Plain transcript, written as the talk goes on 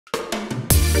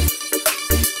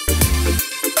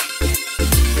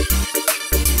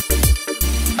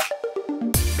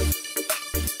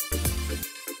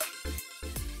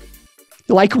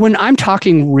Like when I'm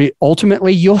talking,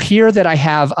 ultimately, you'll hear that I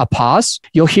have a pause.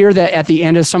 You'll hear that at the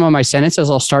end of some of my sentences,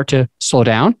 I'll start to slow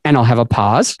down and I'll have a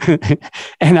pause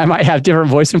and I might have different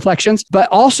voice inflections. But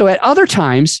also at other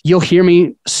times, you'll hear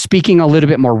me speaking a little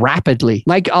bit more rapidly.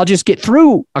 Like I'll just get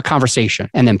through a conversation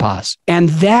and then pause. And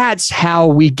that's how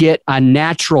we get a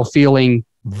natural feeling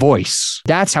voice.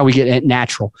 That's how we get it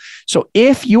natural. So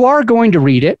if you are going to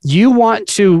read it, you want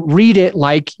to read it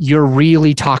like you're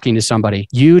really talking to somebody.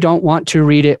 You don't want to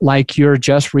read it like you're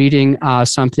just reading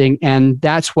something. And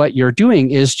that's what you're doing,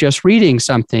 is just reading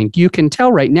something. You can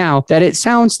tell right now that it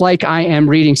sounds like I am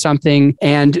reading something.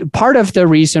 And part of the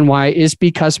reason why is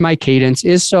because my cadence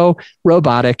is so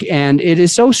robotic and it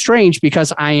is so strange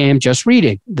because I am just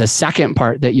reading. The second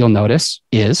part that you'll notice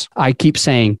is I keep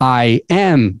saying, I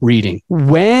am reading.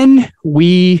 When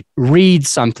we read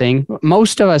something,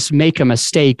 most of us make a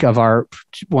mistake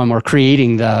when we're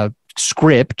creating the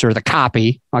script or the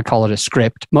copy. I call it a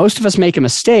script. Most of us make a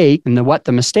mistake, and what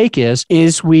the mistake is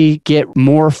we get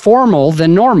more formal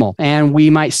than normal. And we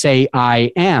might say,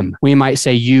 I am. We might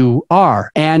say, you are.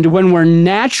 And when we're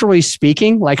naturally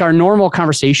speaking, like our normal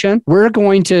conversation, we're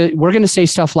going to say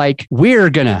stuff like,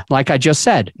 like I just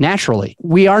said, naturally.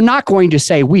 We are not going to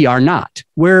say, we are not.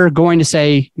 We're going to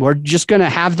say, we're just going to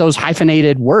have those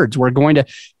hyphenated words. We're going to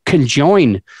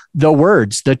conjoin the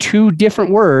words, the two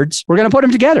different words. We're going to put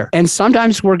them together. And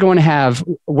sometimes we're going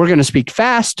to speak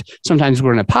fast. Sometimes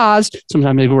we're going to pause.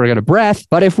 Sometimes we're going to breath.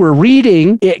 But if we're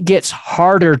reading, it gets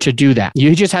harder to do that.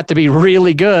 You just have to be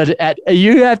really good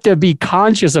you have to be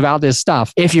conscious about this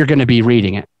stuff if you're going to be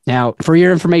reading it. Now, for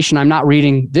your information, I'm not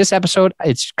reading this episode.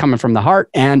 It's coming from the heart.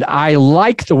 And I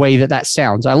like the way that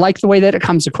sounds. I like the way that it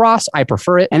comes across. I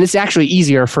prefer it. And it's actually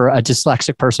easier for a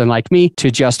dyslexic person like me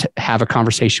to just have a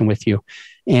conversation with you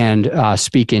and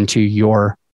speak into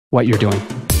what you're doing.